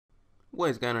What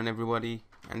is going on, everybody?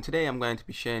 And today I'm going to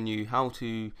be showing you how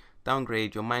to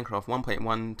downgrade your Minecraft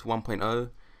 1.1 to 1.0.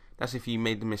 That's if you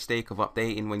made the mistake of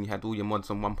updating when you had all your mods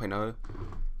on 1.0.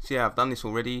 So yeah, I've done this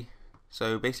already.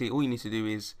 So basically all you need to do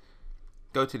is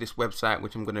go to this website,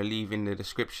 which I'm going to leave in the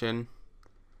description,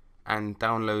 and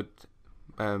download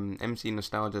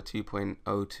McNostalgia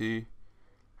 2.02.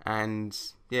 And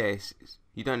yeah,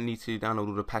 you don't need to download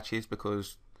all the patches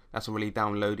because that's already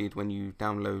downloaded when you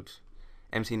download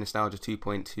McNostalgia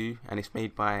 2.2, and it's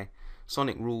made by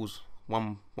Sonic Rules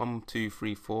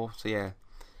 11234. So yeah,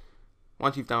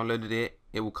 once you've downloaded it,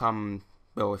 it will come,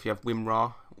 well, if you have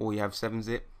WinRAR or you have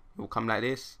 7-zip, it will come like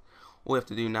this. All you have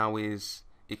to do now is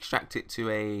extract it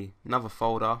to another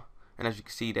folder, and as you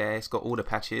can see there, it's got all the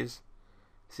patches.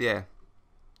 So yeah,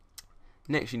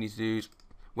 next you need to do is,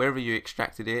 wherever you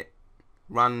extracted it,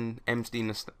 run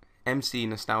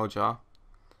McNostalgia.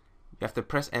 You have to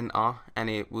press enter, and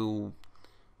it will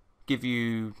give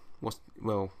you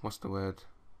it'll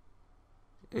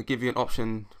give you an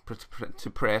option to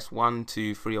press 1,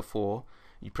 2, 3 or 4.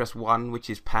 You press 1, which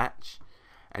is patch,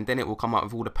 and then it will come up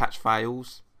with all the patch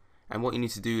files. And what you need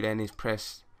to do then is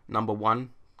press number 1.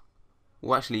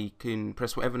 Well, actually you can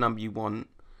press whatever number you want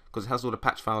because it has all the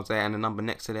patch files there and the number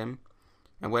next to them,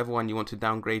 and whatever one you want to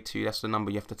downgrade to, that's the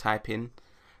number you have to type in.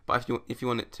 But if you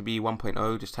want it to be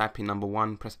 1.0, just type in number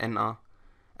 1, press enter,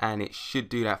 and it should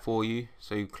do that for you.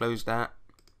 So you close that,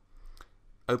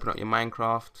 open up your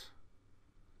Minecraft,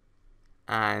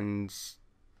 and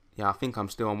yeah, I think I'm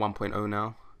still on 1.0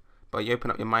 now, but you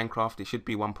open up your Minecraft, it should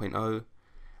be 1.0.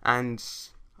 and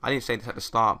I didn't say this at the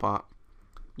start, but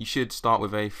you should start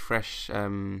with a fresh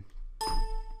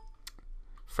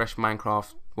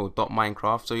Minecraft, well,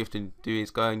 .minecraft. So you have to do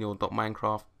is go in your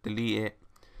 .minecraft, delete it,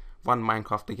 run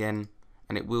Minecraft again,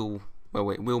 and it will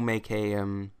make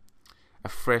a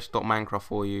fresh .minecraft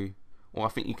for you. Or I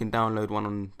think you can download one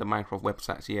on the Minecraft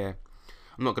website. So yeah,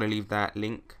 I'm not going to leave that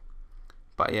link,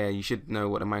 but yeah, you should know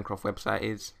what the Minecraft website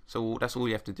is. So that's all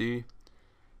you have to do.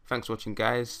 Thanks for watching,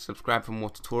 guys. Subscribe for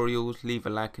more tutorials, leave a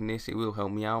like on this, it will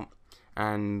help me out,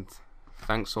 and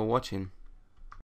thanks for watching.